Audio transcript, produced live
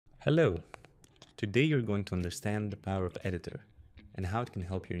Hello! Today you're going to understand the power of editor and how it can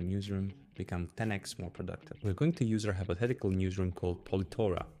help your newsroom become 10x more productive. We're going to use our hypothetical newsroom called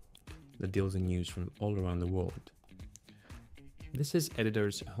Politora that deals in news from all around the world. This is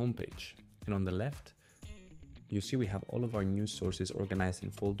editor's homepage, and on the left you see we have all of our news sources organized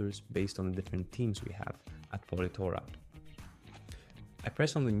in folders based on the different teams we have at Politora. I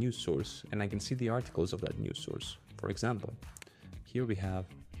press on the news source and I can see the articles of that news source. For example, here we have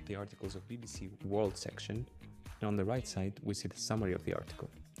the articles of BBC World section, and on the right side we see the summary of the article.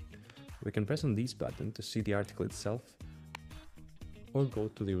 We can press on these buttons to see the article itself or go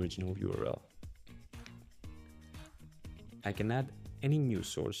to the original URL. I can add any news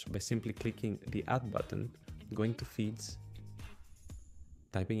source by simply clicking the Add button, going to Feeds,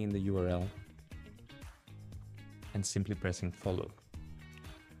 typing in the URL, and simply pressing Follow.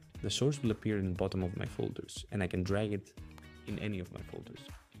 The source will appear in the bottom of my folders, and I can drag it in any of my folders.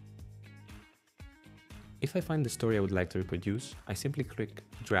 If I find the story I would like to reproduce, I simply click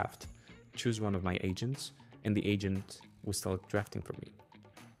Draft, choose one of my agents, and the agent will start drafting for me.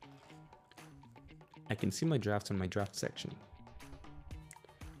 I can see my drafts on my draft section.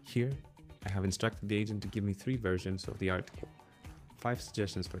 Here, I have instructed the agent to give me 3 versions of the article, 5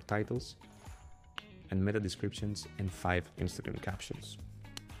 suggestions for titles and meta descriptions, and 5 Instagram captions.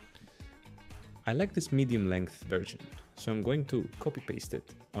 I like this medium length version, so I'm going to copy paste it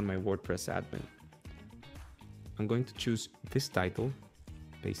on my WordPress admin. I'm going to choose this title,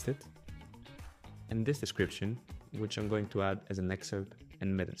 paste it, and this description, which I'm going to add as an excerpt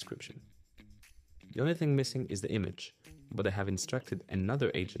and meta description. The only thing missing is the image, but I have instructed another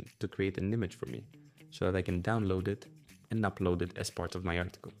agent to create an image for me so that I can download it and upload it as part of my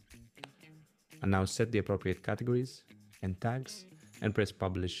article. I now set the appropriate categories and tags and press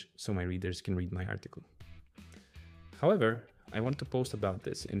publish so my readers can read my article. However, I want to post about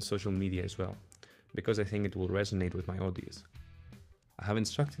this in social media as well, because I think it will resonate with my audience. I have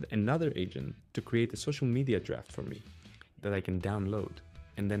instructed another agent to create a social media draft for me that I can download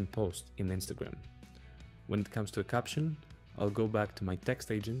and then post in Instagram. When it comes to a caption, I'll go back to my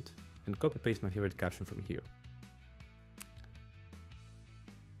text agent and copy paste my favorite caption from here.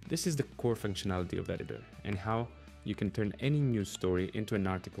 This is the core functionality of Editor and how you can turn any news story into an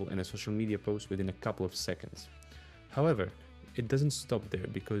article and a social media post within a couple of seconds. However, it doesn't stop there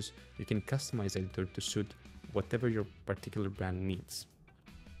because you can customize Editor to suit whatever your particular brand needs.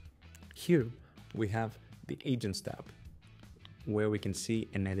 Here we have the Agents tab, where we can see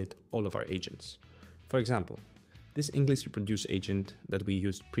and edit all of our agents. For example, this English reproduce agent that we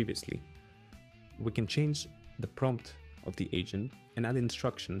used previously, we can change the prompt of the agent and add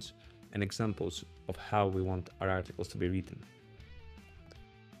instructions and examples of how we want our articles to be written.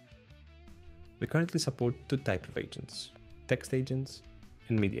 We currently support 2 types of agents: text agents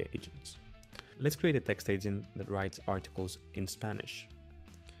and media agents. Let's create a text agent that writes articles in Spanish.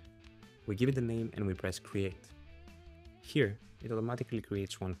 We give it a name and we press create. Here, it automatically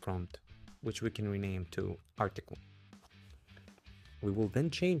creates one prompt, which we can rename to article. We will then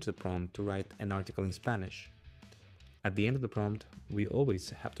change the prompt to write an article in Spanish. At the end of the prompt, we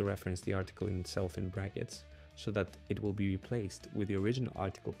always have to reference the article itself in brackets so that it will be replaced with the original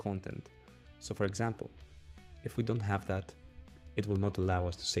article content. So for example, if we don't have that, it will not allow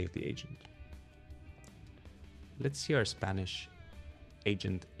us to save the agent. Let's see our Spanish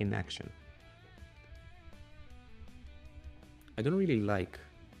agent in action. I don't really like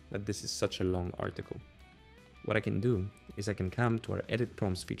that this is such a long article. What I can do is I can come to our edit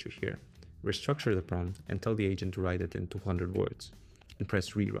prompts feature here, restructure the prompt and tell the agent to write it in 200 words and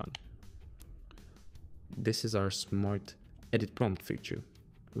press rerun. This is our smart edit prompt feature,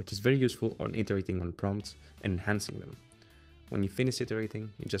 which is very useful on iterating on prompts and enhancing them. When you finish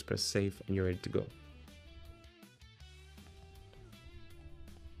iterating, you just press save and you're ready to go.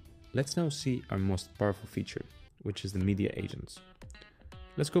 Let's now see our most powerful feature, which is the media agents.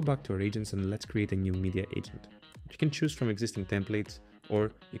 Let's go back to our agents and let's create a new media agent. You can choose from existing templates,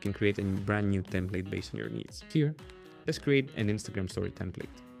 or you can create a brand new template based on your needs. Here, let's create an Instagram story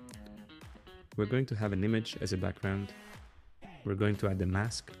template. We're going to have an image as a background. We're going to add a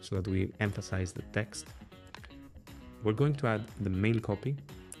mask so that we emphasize the text. We're going to add the main copy,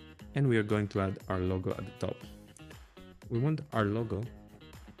 and we are going to add our logo at the top. We want our logo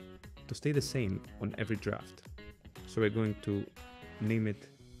to stay the same on every draft. So we're going to name it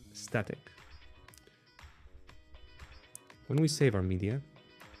static. When we save our media,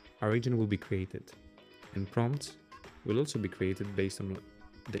 our agent will be created, and prompts will also be created based on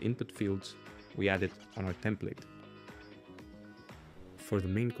the input fields we added on our template. For the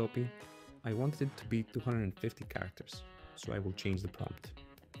main copy, I wanted it to be 250 characters, so I will change the prompt.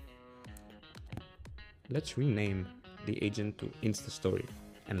 Let's rename the agent to InstaStory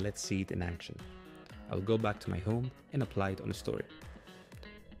and let's see it in action. I'll go back to my home and apply it on a story.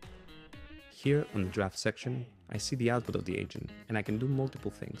 Here on the draft section, I see the output of the agent and I can do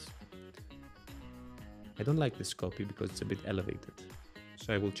multiple things. I don't like this copy because it's a bit elevated,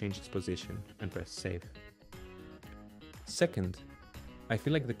 so I will change its position and press save. Second, I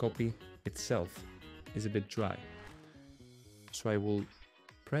feel like the copy itself is a bit dry, so I will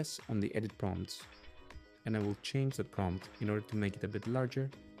press on the edit prompts and I will change the prompt in order to make it a bit larger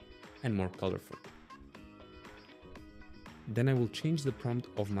and more colorful. Then I will change the prompt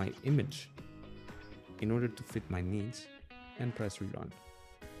of my image in order to fit my needs and press rerun.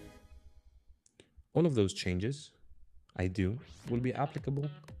 All of those changes I do will be applicable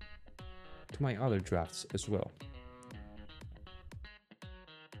to my other drafts as well.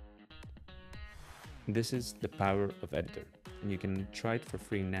 This is the power of editor, and you can try it for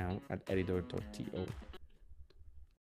free now at editor.to.